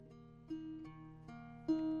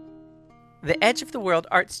The Edge of the World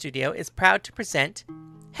Art Studio is proud to present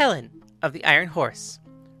Helen of the Iron Horse,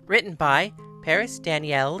 written by Paris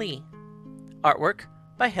Danielle Lee. Artwork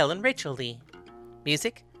by Helen Rachel Lee.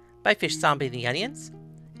 Music by Fish Zombie the Onions.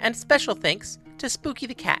 And special thanks to Spooky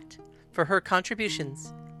the Cat for her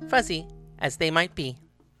contributions, fuzzy as they might be.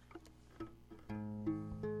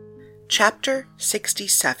 Chapter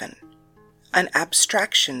 67. An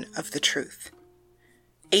Abstraction of the Truth.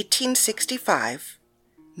 1865,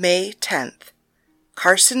 May 10th,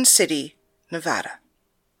 Carson City, Nevada.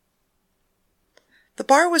 The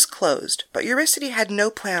bar was closed, but Eurycity had no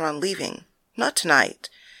plan on leaving. Not tonight.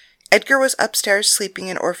 Edgar was upstairs sleeping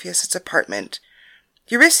in Orpheus's apartment.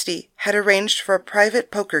 Eurycity had arranged for a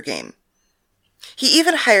private poker game. He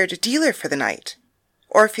even hired a dealer for the night.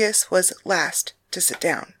 Orpheus was last to sit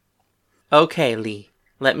down. Okay, Lee,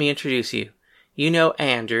 let me introduce you. You know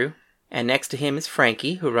Andrew, and next to him is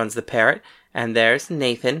Frankie, who runs the Parrot, and there's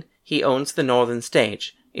Nathan. He owns the Northern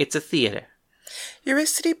Stage. It's a theater.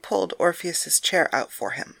 Eurycity pulled Orpheus's chair out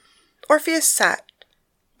for him. Orpheus sat,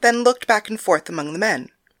 then looked back and forth among the men.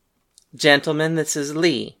 Gentlemen, this is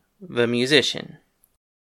Lee, the musician.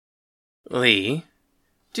 Lee,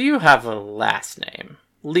 do you have a last name?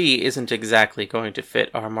 Lee isn't exactly going to fit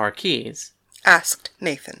our marquees, asked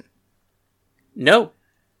Nathan. No,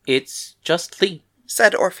 it's just Lee,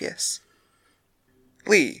 said Orpheus.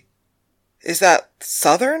 Lee? Is that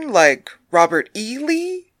Southern, like Robert E.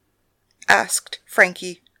 Lee? Asked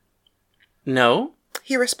Frankie. No,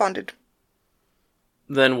 he responded.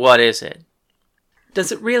 Then what is it?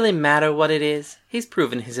 Does it really matter what it is? He's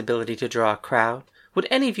proven his ability to draw a crowd. Would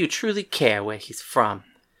any of you truly care where he's from?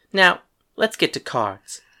 Now, let's get to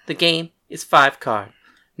cards. The game is 5 card.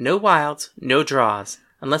 No wilds, no draws,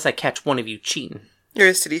 unless I catch one of you cheating.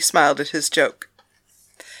 Eurycity smiled at his joke.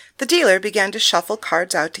 The dealer began to shuffle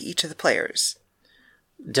cards out to each of the players.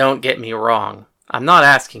 Don't get me wrong. I'm not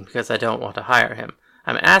asking because I don't want to hire him.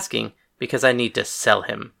 I'm asking because I need to sell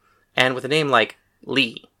him. And with a name like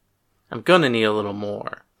Lee, I'm gonna need a little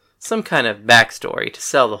more. Some kind of backstory to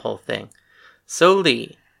sell the whole thing. So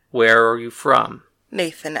Lee, where are you from?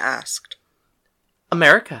 Nathan asked.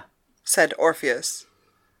 America, said Orpheus.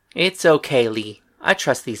 It's okay, Lee. I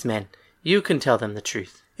trust these men. You can tell them the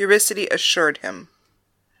truth. Eurycity assured him.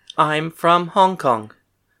 I'm from Hong Kong.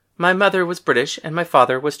 My mother was British and my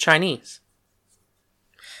father was Chinese.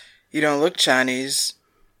 You don't look Chinese.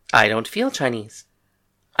 I don't feel Chinese.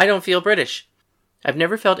 I don't feel British. I've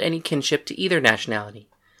never felt any kinship to either nationality.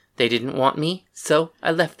 They didn't want me, so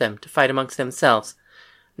I left them to fight amongst themselves.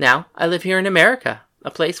 Now I live here in America,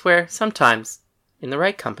 a place where sometimes, in the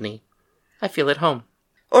right company, I feel at home.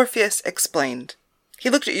 Orpheus explained. He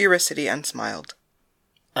looked at Eurycity and smiled.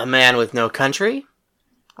 A man with no country?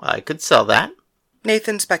 I could sell that.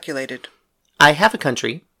 Nathan speculated. I have a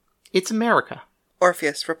country. It's America.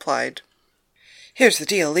 Orpheus replied. Here's the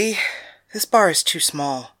deal, Lee. This bar is too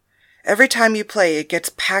small. Every time you play, it gets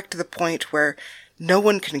packed to the point where no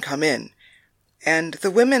one can come in. And the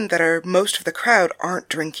women that are most of the crowd aren't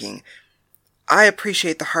drinking. I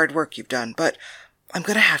appreciate the hard work you've done, but I'm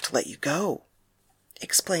going to have to let you go,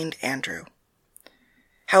 explained Andrew.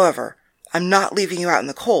 However, I'm not leaving you out in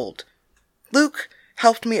the cold. Luke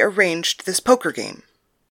helped me arrange this poker game.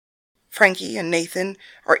 Frankie and Nathan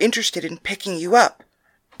are interested in picking you up,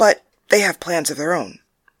 but they have plans of their own.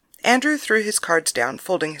 Andrew threw his cards down,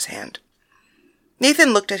 folding his hand.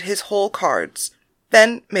 Nathan looked at his whole cards,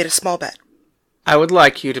 then made a small bet. I would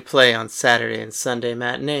like you to play on Saturday and Sunday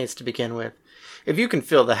matinees to begin with. If you can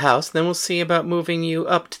fill the house, then we'll see about moving you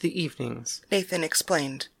up to the evenings. Nathan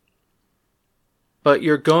explained. But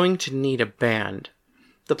you're going to need a band.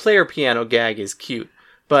 The player piano gag is cute,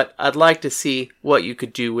 but I'd like to see what you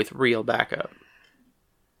could do with real backup.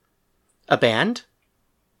 A band?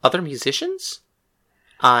 Other musicians?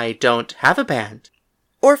 I don't have a band,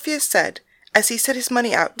 Orpheus said as he set his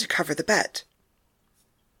money out to cover the bet.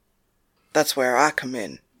 That's where I come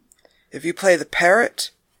in. If you play the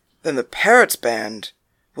Parrot, then the Parrot's band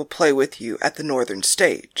will play with you at the Northern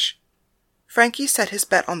Stage. Frankie set his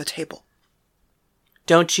bet on the table.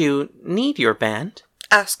 Don't you need your band?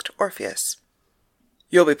 Asked Orpheus.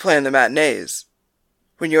 You'll be playing the matinees.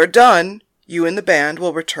 When you're done, you and the band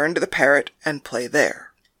will return to the Parrot and play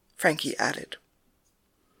there, Frankie added.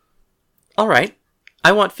 All right.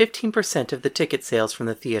 I want 15% of the ticket sales from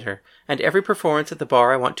the theater, and every performance at the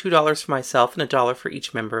bar I want $2 for myself and $1 for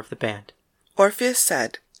each member of the band. Orpheus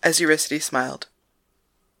said, as Eurycity smiled.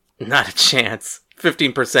 Not a chance.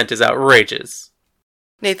 15% is outrageous.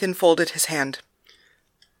 Nathan folded his hand.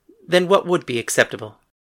 Then what would be acceptable?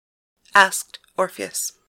 Asked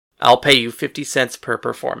Orpheus. I'll pay you 50 cents per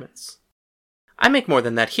performance. I make more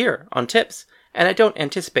than that here, on tips, and I don't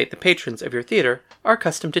anticipate the patrons of your theater are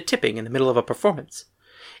accustomed to tipping in the middle of a performance.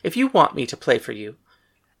 If you want me to play for you,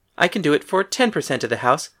 I can do it for 10% of the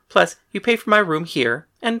house, plus you pay for my room here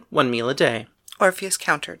and 1 meal a day. Orpheus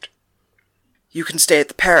countered. You can stay at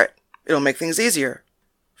the Parrot. It'll make things easier,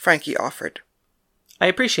 Frankie offered. I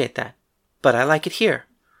appreciate that, but I like it here.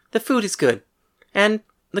 The food is good, and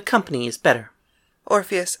the company is better.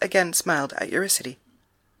 Orpheus again smiled at Eurycity.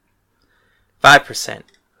 5%,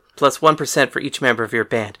 plus 1% for each member of your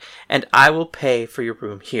band, and I will pay for your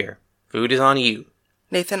room here. Food is on you,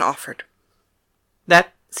 Nathan offered.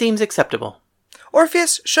 That seems acceptable.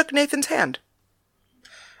 Orpheus shook Nathan's hand.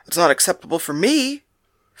 It's not acceptable for me,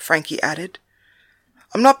 Frankie added.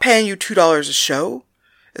 I'm not paying you $2 a show,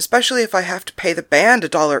 especially if I have to pay the band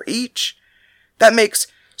 $1 each. That makes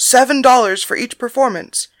 $7 for each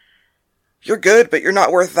performance. You're good, but you're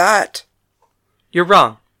not worth that. You're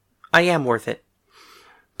wrong. I am worth it.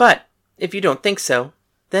 But if you don't think so,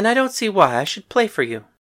 then I don't see why I should play for you.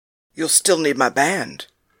 You'll still need my band.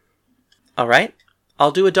 All right.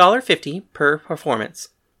 I'll do $1.50 per performance,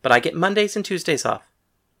 but I get Mondays and Tuesdays off.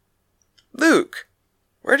 Luke,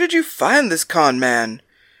 where did you find this con man?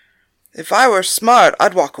 If I were smart,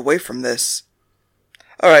 I'd walk away from this.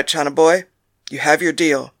 All right, China boy, you have your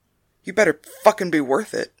deal. You better fucking be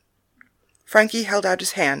worth it. Frankie held out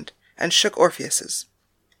his hand and shook Orpheus's.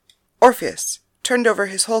 Orpheus turned over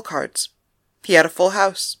his hole cards. He had a full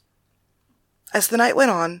house. As the night went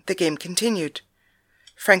on, the game continued.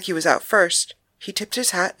 Frankie was out first. He tipped his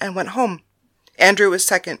hat and went home. Andrew was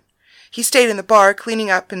second. He stayed in the bar, cleaning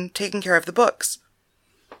up and taking care of the books.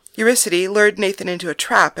 Eurycity lured Nathan into a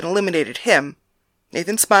trap and eliminated him.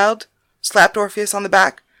 Nathan smiled, slapped Orpheus on the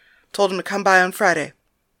back, told him to come by on Friday.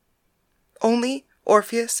 Only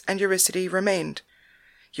Orpheus and Eurycity remained.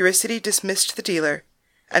 Eurycity dismissed the dealer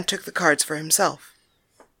and took the cards for himself.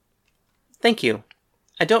 Thank you.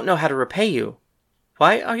 I don't know how to repay you.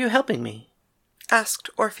 Why are you helping me? Asked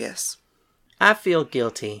Orpheus. I feel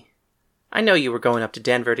guilty. I know you were going up to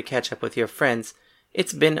Denver to catch up with your friends.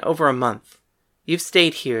 It's been over a month. You've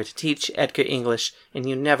stayed here to teach Edgar English, and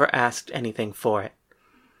you never asked anything for it.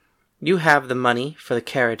 You have the money for the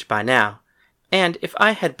carriage by now, and if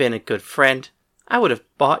I had been a good friend, I would have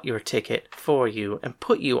bought your ticket for you and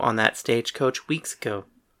put you on that stagecoach weeks ago.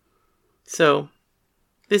 So,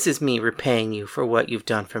 this is me repaying you for what you've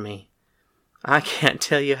done for me. I can't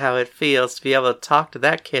tell you how it feels to be able to talk to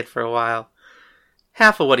that kid for a while.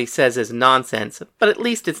 Half of what he says is nonsense, but at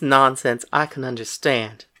least it's nonsense I can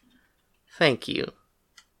understand. Thank you.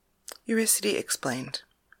 Eurycity explained.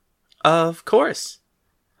 Of course.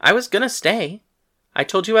 I was gonna stay. I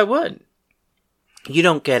told you I would. You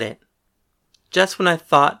don't get it. Just when I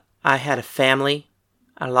thought I had a family,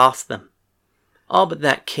 I lost them. All but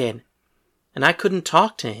that kid. And I couldn't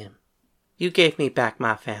talk to him. You gave me back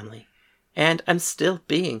my family. And I'm still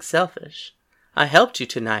being selfish. I helped you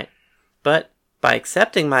tonight. But by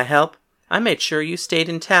accepting my help, I made sure you stayed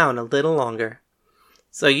in town a little longer.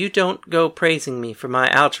 So you don't go praising me for my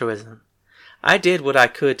altruism. I did what I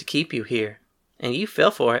could to keep you here, and you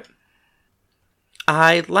fell for it.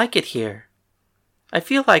 I like it here. I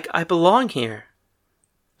feel like I belong here.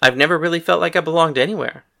 I've never really felt like I belonged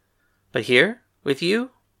anywhere. But here, with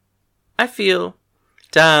you, I feel...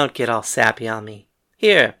 Don't get all sappy on me.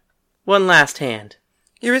 Here, one last hand.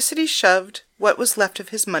 Eurycity shoved what was left of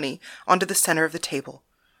his money onto the center of the table.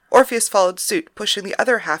 Orpheus followed suit, pushing the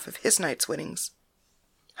other half of his night's winnings.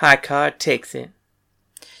 High card takes it.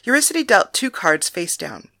 Eurycity dealt 2 cards face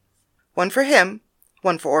down. One for him,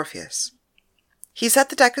 one for Orpheus. He set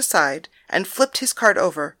the deck aside and flipped his card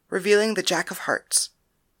over, revealing the Jack of Hearts.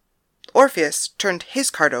 Orpheus turned his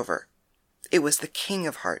card over. It was the King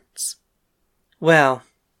of Hearts. Well,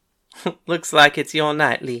 looks like it's your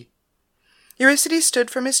night, Lee. Eurycity stood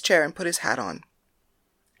from his chair and put his hat on.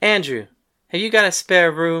 Andrew, have you got a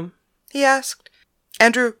spare room? He asked.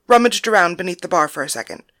 Andrew rummaged around beneath the bar for a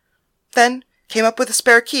second, then came up with a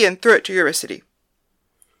spare key and threw it to Eurycity.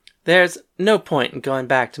 There's no point in going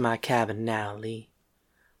back to my cabin now, Lee.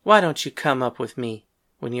 Why don't you come up with me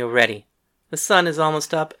when you're ready? The sun is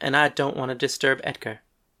almost up, and I don't want to disturb Edgar.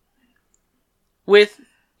 With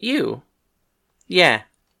you? Yeah,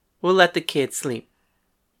 we'll let the kids sleep.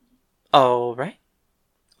 All right.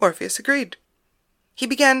 Orpheus agreed. He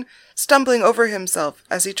began stumbling over himself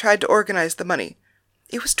as he tried to organize the money.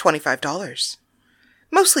 It was $25.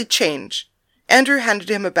 Mostly change. Andrew handed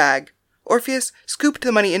him a bag. Orpheus scooped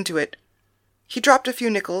the money into it. He dropped a few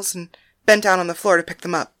nickels and bent down on the floor to pick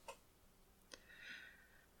them up.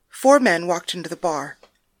 4 men walked into the bar.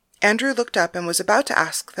 Andrew looked up and was about to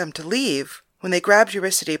ask them to leave when they grabbed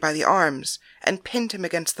Eurycity by the arms and pinned him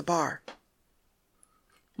against the bar.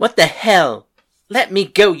 "What the hell? Let me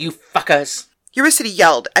go, you fuckers!" Eurycity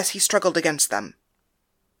yelled as he struggled against them.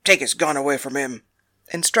 "Take his gun away from him,"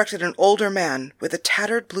 instructed an older man with a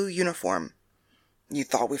tattered blue uniform. "You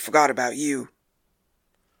thought we forgot about you.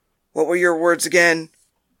 What were your words again?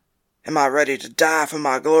 Am I ready to die for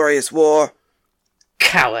my glorious war?"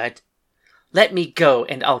 "Coward! Let me go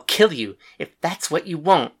and I'll kill you if that's what you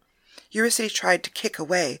want." Eurycity tried to kick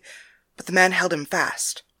away, but the man held him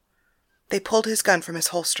fast. They pulled his gun from his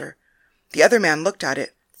holster. The other man looked at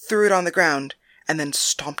it, threw it on the ground, and then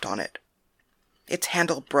stomped on it. Its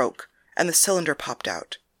handle broke, and the cylinder popped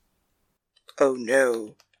out. "Oh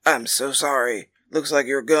no, I'm so sorry. Looks like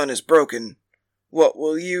your gun is broken. What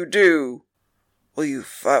will you do? Will you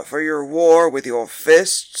fight for your war with your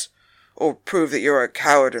fists, or prove that you're a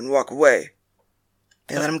coward and walk away?"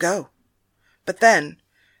 They let him go. But then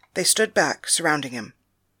they stood back, surrounding him.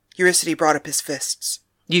 Eurycity brought up his fists.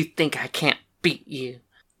 "You think I can't beat you?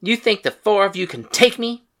 You think the four of you can take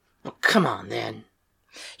me? Well, come on then."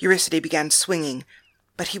 Eurycity began swinging,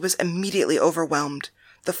 but he was immediately overwhelmed.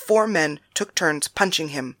 The 4 men took turns punching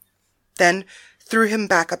him, then threw him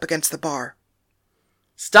back up against the bar.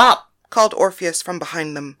 "Stop!" called Orpheus from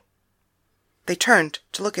behind them. They turned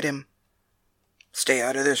to look at him. "Stay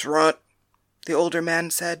out of this, runt," the older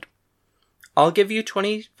man said. "I'll give you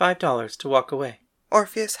 $25 to walk away."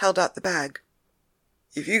 Orpheus held out the bag.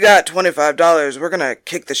 "If you got $25, we're gonna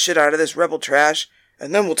kick the shit out of this rebel trash,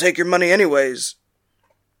 and then we'll take your money anyways.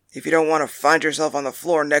 If you don't want to find yourself on the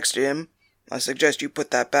floor next to him, I suggest you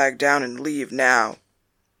put that bag down and leave now,"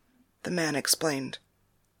 the man explained.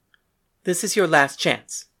 "This is your last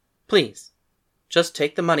chance. Please, just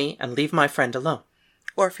take the money and leave my friend alone,"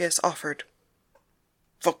 Orpheus offered.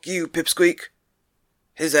 "Fuck you, Pipsqueak.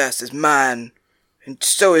 His ass is mine, and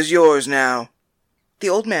so is yours now." The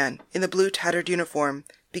old man, in the blue tattered uniform,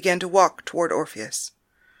 began to walk toward Orpheus.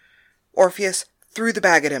 Orpheus threw the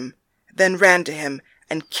bag at him, then ran to him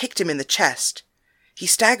and kicked him in the chest. He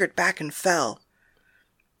staggered back and fell.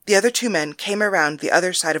 The other 2 men came around the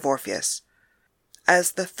other side of Orpheus.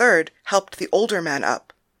 As the third helped the older man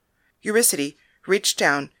up, Eurycity reached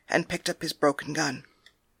down and picked up his broken gun.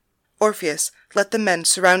 Orpheus let the men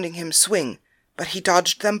surrounding him swing, but he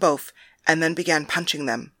dodged them both and then began punching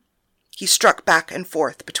them. He struck back and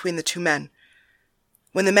forth between the 2 men.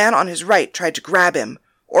 When the man on his right tried to grab him,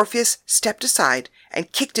 Orpheus stepped aside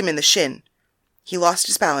and kicked him in the shin. He lost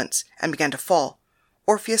his balance and began to fall.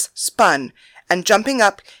 Orpheus spun and, jumping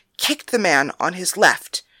up, kicked the man on his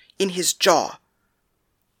left in his jaw.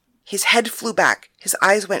 His head flew back, his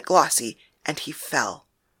eyes went glossy, and he fell.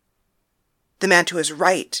 The man to his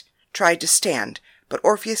right tried to stand, but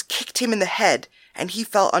Orpheus kicked him in the head, and he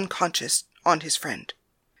fell unconscious on his friend.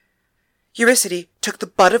 Eurycity took the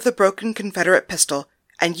butt of the broken Confederate pistol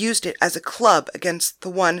and used it as a club against the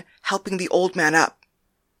one helping the old man up.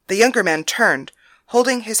 The younger man turned,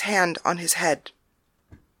 holding his hand on his head.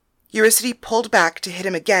 Eurycity pulled back to hit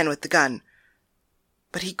him again with the gun,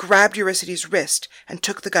 but he grabbed Eurycity's wrist and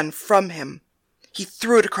took the gun from him. He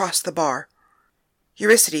threw it across the bar.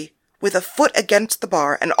 Eurycity, with a foot against the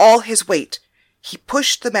bar and all his weight, he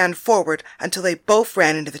pushed the man forward until they both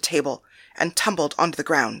ran into the table and tumbled onto the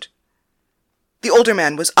ground. The older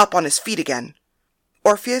man was up on his feet again.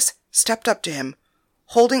 Orpheus stepped up to him.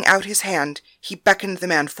 Holding out his hand, he beckoned the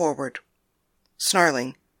man forward.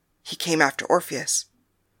 Snarling, he came after Orpheus.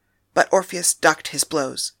 But Orpheus ducked his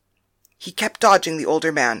blows. He kept dodging the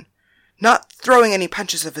older man, not throwing any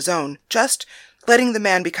punches of his own, just letting the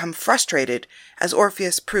man become frustrated as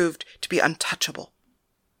Orpheus proved to be untouchable.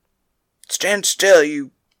 "Stand still,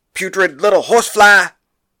 you putrid little horsefly!"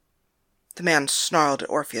 the man snarled at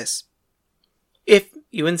Orpheus. "If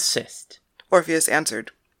you insist," Orpheus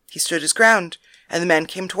answered. He stood his ground, and the man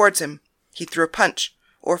came towards him. He threw a punch.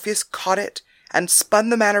 Orpheus caught it and spun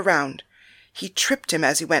the man around. He tripped him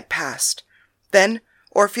as he went past. Then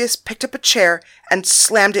Orpheus picked up a chair and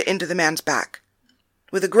slammed it into the man's back.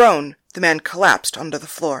 With a groan, the man collapsed onto the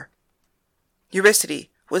floor. Eurycity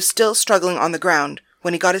was still struggling on the ground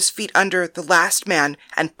when he got his feet under the last man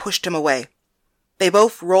and pushed him away. They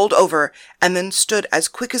both rolled over and then stood as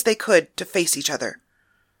quick as they could to face each other.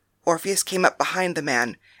 Orpheus came up behind the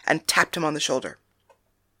man and tapped him on the shoulder.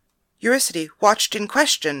 Eurycity watched in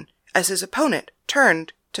question as his opponent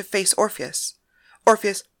turned to face Orpheus.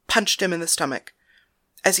 Orpheus punched him in the stomach.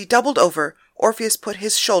 As he doubled over, Orpheus put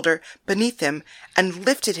his shoulder beneath him and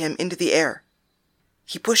lifted him into the air.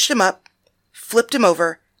 He pushed him up, flipped him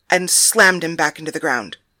over, and slammed him back into the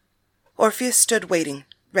ground. Orpheus stood waiting,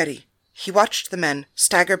 ready. He watched the men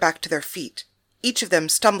stagger back to their feet. each of them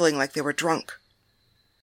stumbling like they were drunk.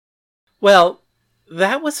 Well,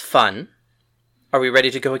 that was fun. Are we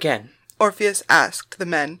ready to go again? Orpheus asked the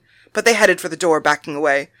men, but they headed for the door, backing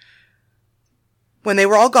away. When they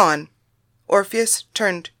were all gone, Orpheus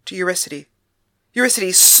turned to Eurydice.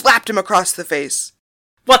 Eurydice slapped him across the face.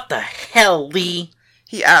 What the hell, Lee?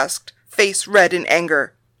 He asked, face red in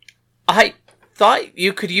anger. I thought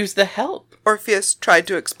you could use the help. Orpheus tried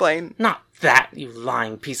to explain. Not that, you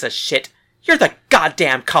lying piece of shit. You're the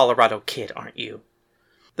goddamn Colorado Kid, aren't you?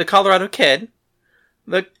 The Colorado Kid?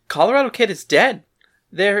 The Colorado Kid is dead.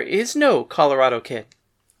 There is no Colorado Kid.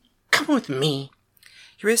 Come with me.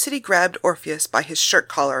 Eurydice grabbed Orpheus by his shirt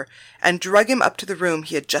collar and drug him up to the room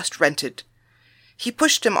he had just rented. He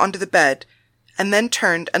pushed him onto the bed and then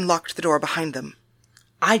turned and locked the door behind them.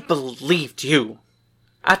 I believed you.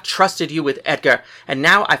 I trusted you with Edgar, and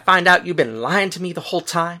now I find out you've been lying to me the whole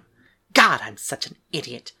time. God, I'm such an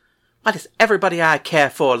idiot. Why does everybody I care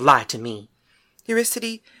for lie to me?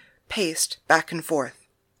 Eurydice paced back and forth.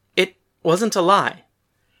 It wasn't a lie.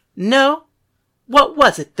 No? What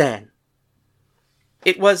was it then?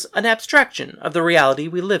 It was an abstraction of the reality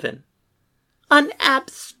we live in. An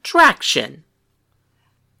abstraction?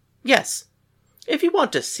 Yes, if you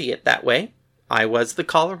want to see it that way, I was the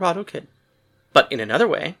Colorado Kid. But in another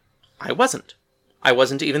way, I wasn't. I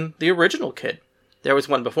wasn't even the original kid. There was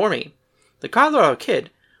one before me. The Colorado Kid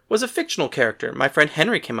was a fictional character my friend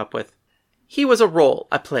Henry came up with. He was a role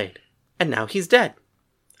I played, and now he's dead.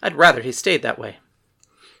 I'd rather he stayed that way.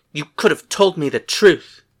 You could have told me the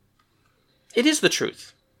truth. It is the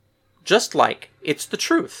truth. Just like it's the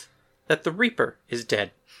truth that the Reaper is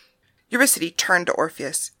dead. Eurydice turned to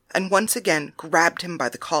Orpheus and once again grabbed him by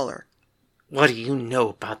the collar. What do you know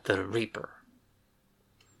about the Reaper?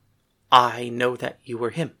 I know that you were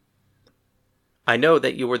him. I know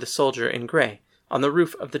that you were the soldier in gray on the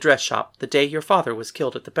roof of the dress shop the day your father was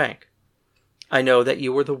killed at the bank. I know that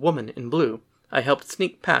you were the woman in blue I helped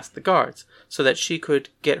sneak past the guards so that she could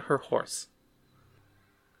get her horse.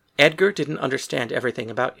 Edgar didn't understand everything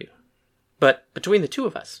about you, but between the two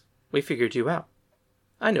of us, we figured you out.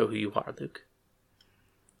 I know who you are, Luke.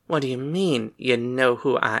 What do you mean, you know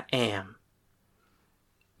who I am?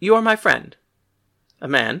 You are my friend. A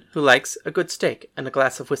man who likes a good steak and a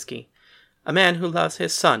glass of whiskey. A man who loves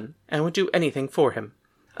his son and would do anything for him.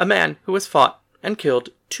 A man who has fought and killed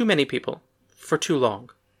too many people for too long.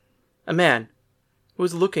 A man who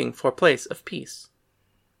is looking for a place of peace.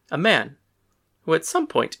 A man who at some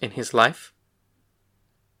point in his life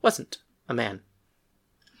wasn't a man.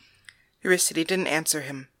 Eurydice didn't answer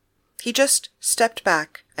him. He just stepped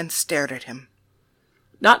back and stared at him.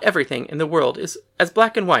 Not everything in the world is as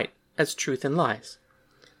black and white as truth and lies.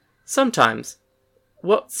 Sometimes,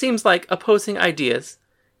 what seems like opposing ideas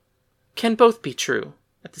can both be true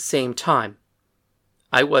at the same time.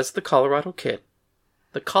 I was the Colorado Kid.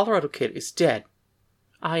 The Colorado Kid is dead.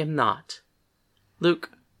 I am not.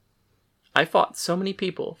 Luke, I fought so many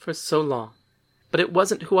people for so long, but it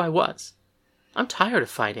wasn't who I was. I'm tired of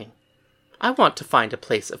fighting. I want to find a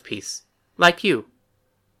place of peace, like you.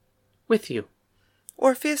 With you.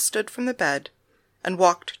 Orpheus stood from the bed and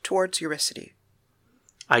walked towards Eurydice.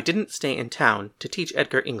 I didn't stay in town to teach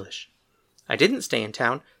Edgar English. I didn't stay in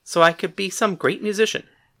town so I could be some great musician.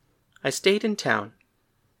 I stayed in town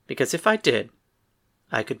because if I did,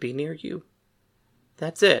 I could be near you.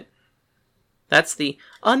 That's it. That's the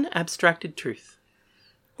unabstracted truth.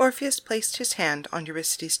 Orpheus placed his hand on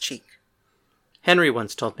Eurydice's cheek. Henry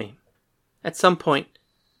once told me, at some point,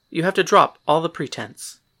 you have to drop all the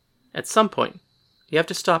pretense. At some point, you have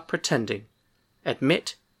to stop pretending.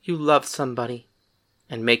 Admit you love somebody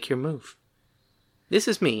and make your move. This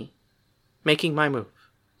is me making my move.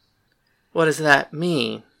 What does that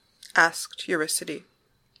mean? Asked Eurydice.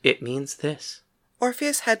 It means this.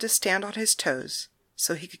 Orpheus had to stand on his toes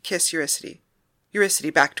so he could kiss Eurydice.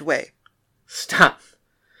 Eurydice backed away. Stop.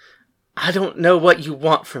 I don't know what you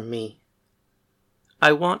want from me.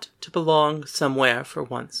 I want to belong somewhere for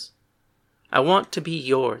once. I want to be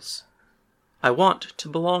yours. I want to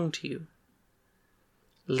belong to you.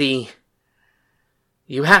 Lee,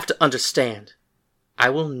 you have to understand, I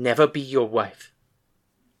will never be your wife.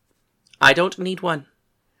 I don't need one.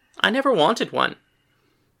 I never wanted one.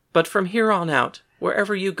 But from here on out,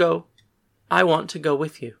 wherever you go, I want to go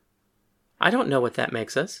with you. I don't know what that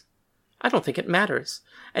makes us. I don't think it matters.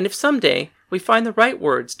 And if someday we find the right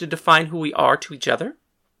words to define who we are to each other,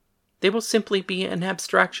 they will simply be an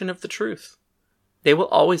abstraction of the truth. They will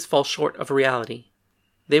always fall short of reality.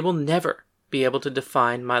 They will never be able to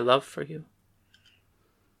define my love for you.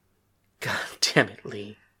 God damn it,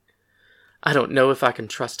 Lee. I don't know if I can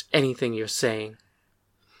trust anything you're saying.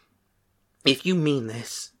 If you mean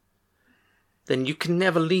this, then you can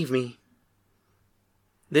never leave me.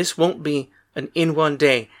 This won't be an in one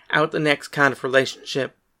day, out the next kind of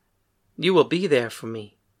relationship. You will be there for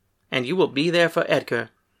me, and you will be there for Edgar.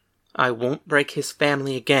 I won't break his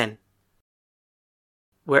family again.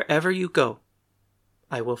 Wherever you go,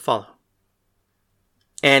 I will follow.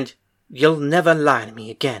 And you'll never lie to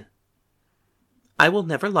me again. I will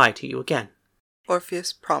never lie to you again.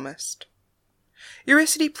 Orpheus promised.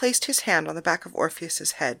 Eurydice placed his hand on the back of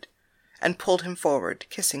Orpheus's head and pulled him forward,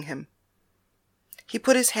 kissing him. He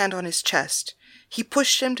put his hand on his chest. He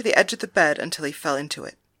pushed him to the edge of the bed until he fell into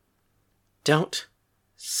it. Don't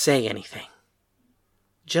say anything.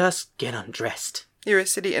 Just get undressed,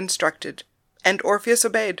 Eurydice instructed, and Orpheus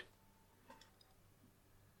obeyed.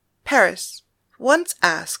 Paris once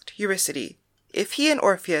asked Eurydice if he and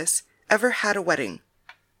Orpheus ever had a wedding.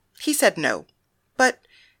 He said no, but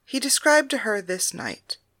he described to her this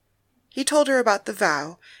night. He told her about the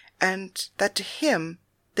vow, and that to him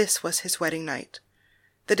this was his wedding night,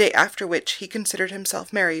 the day after which he considered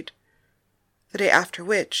himself married, the day after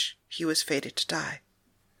which he was fated to die.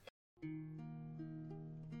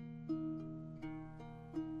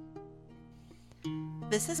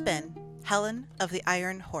 This has been Helen of the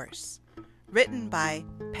Iron Horse, written by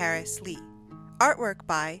Paris Lee, artwork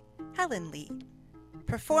by Helen Lee,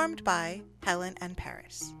 performed by Helen and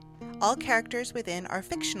Paris. All characters within are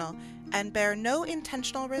fictional and bear no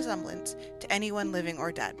intentional resemblance to anyone living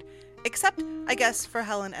or dead, except, I guess, for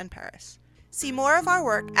Helen and Paris. See more of our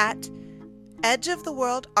work at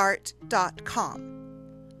edgeoftheworldart.com.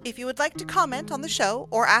 If you would like to comment on the show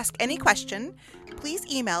or ask any question, please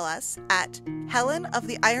email us at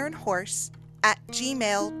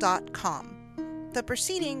helenoftheironhorse@gmail.com. The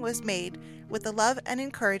proceeding was made with the love and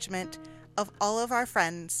encouragement of all of our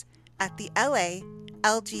friends at the LA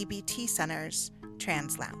LGBT Center's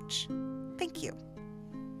Trans Lounge. Thank you.